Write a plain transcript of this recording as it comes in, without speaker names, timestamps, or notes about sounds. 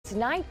It's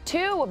night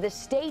 2 of the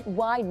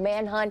statewide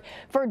manhunt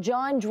for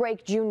John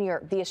Drake Jr.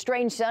 The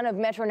estranged son of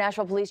Metro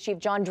Nashville Police Chief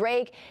John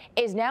Drake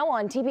is now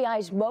on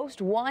TBI's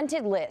most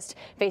wanted list,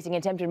 facing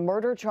attempted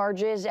murder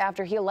charges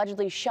after he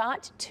allegedly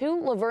shot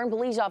 2 Laverne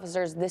police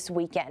officers this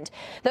weekend.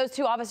 Those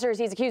 2 officers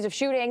he's accused of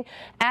shooting,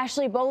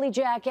 Ashley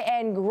Bolyjack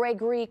and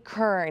Gregory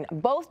Kern.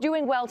 Both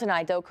doing well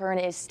tonight, though Kern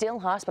is still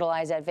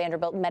hospitalized at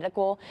Vanderbilt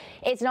Medical.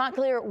 It's not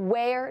clear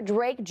where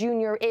Drake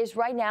Jr. is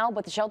right now,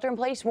 but the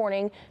shelter-in-place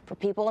warning for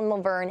people in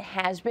Laverne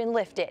has been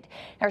lifted.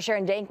 Our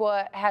Sharon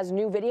Danquah has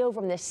new video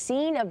from the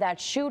scene of that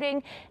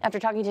shooting after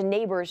talking to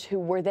neighbors who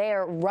were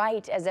there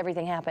right as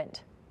everything happened.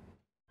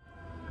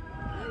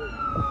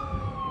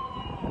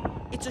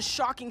 It's a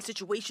shocking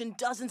situation.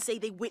 Doesn't say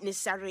they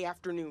witnessed Saturday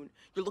afternoon.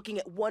 You're looking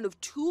at one of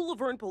 2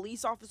 Laverne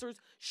police officers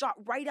shot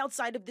right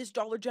outside of this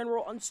Dollar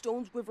General on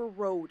Stones River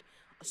Road,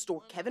 a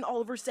store Kevin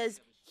Oliver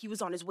says he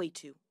was on his way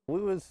to.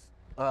 We was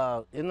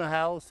in the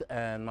house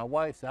and my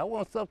wife said, "I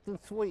want something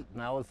sweet."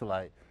 And I was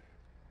like,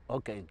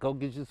 "Okay, go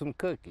get you some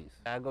cookies."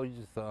 I go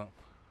get some,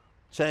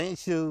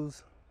 changed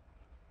shoes,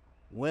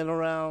 went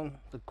around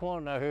the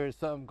corner, I heard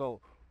something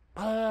go,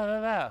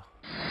 "Ah."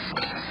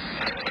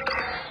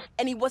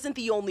 And he wasn't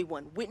the only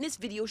one. Witness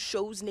video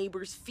shows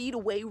neighbors feet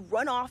away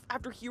run off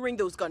after hearing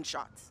those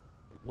gunshots.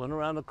 Went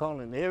around the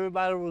corner and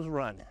everybody was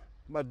running.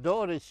 My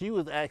daughter, she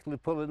was actually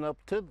pulling up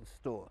to the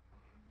store.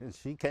 And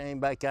she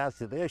came back out and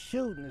said, "They're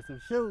shooting, it's a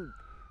shooting."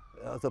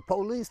 The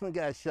policeman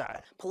got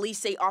shot. Police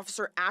say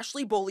Officer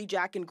Ashley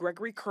Bolyjack and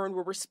Gregory Kern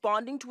were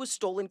responding to a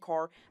stolen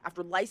car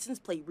after license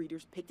plate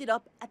readers picked it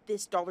up at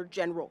this Dollar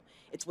General.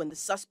 It's when the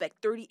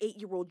suspect,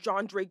 38-year-old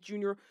John Drake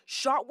Jr.,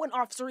 shot one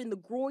officer in the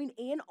groin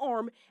and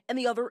arm and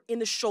the other in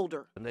the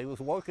shoulder. And they was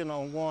working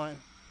on one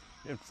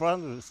in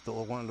front of the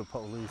store, one of the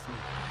policemen.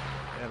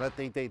 And I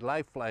think they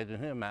life flighted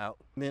him out.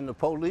 Then the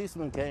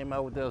policeman came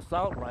out with their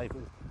assault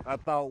rifles. I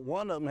thought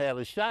one of them had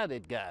a shot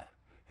at guy.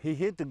 He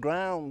hit the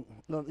ground,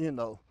 you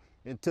know,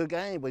 and took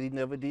aim, but he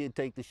never did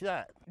take the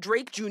shot.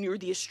 Drake Jr.,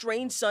 the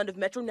estranged son of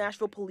Metro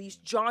Nashville Police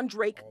John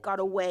Drake, got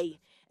away,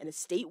 and a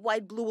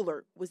statewide blue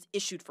alert was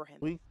issued for him.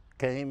 We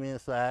came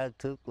inside,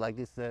 took, like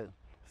you said,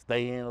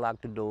 stay in, lock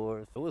the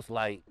doors. It was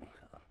like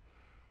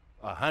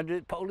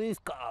 100 police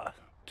cars,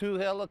 2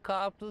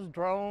 helicopters,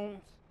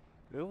 drones.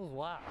 It was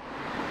wild.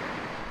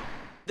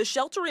 The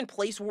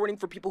shelter-in-place warning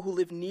for people who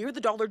live near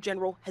the Dollar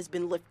General has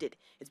been lifted.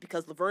 It's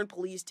because Laverne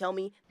police tell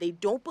me they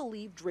don't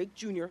believe Drake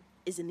Jr.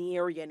 is in the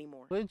area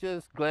anymore. We're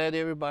just glad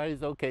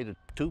everybody's okay. The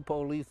 2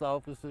 police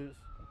officers,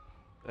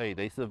 hey,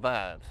 they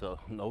survived, so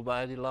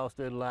nobody lost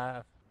their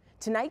life.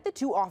 Tonight, the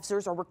 2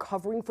 officers are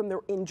recovering from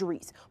their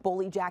injuries.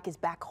 Bolyjack is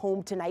back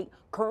home tonight.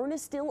 Kern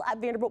is still at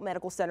Vanderbilt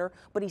Medical Center,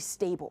 but he's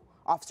stable.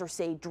 Officers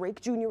say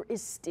Drake Jr.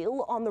 is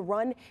still on the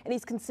run, and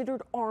he's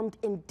considered armed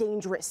and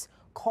dangerous.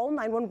 Call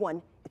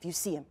 911 if you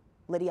see him.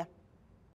 Lydia.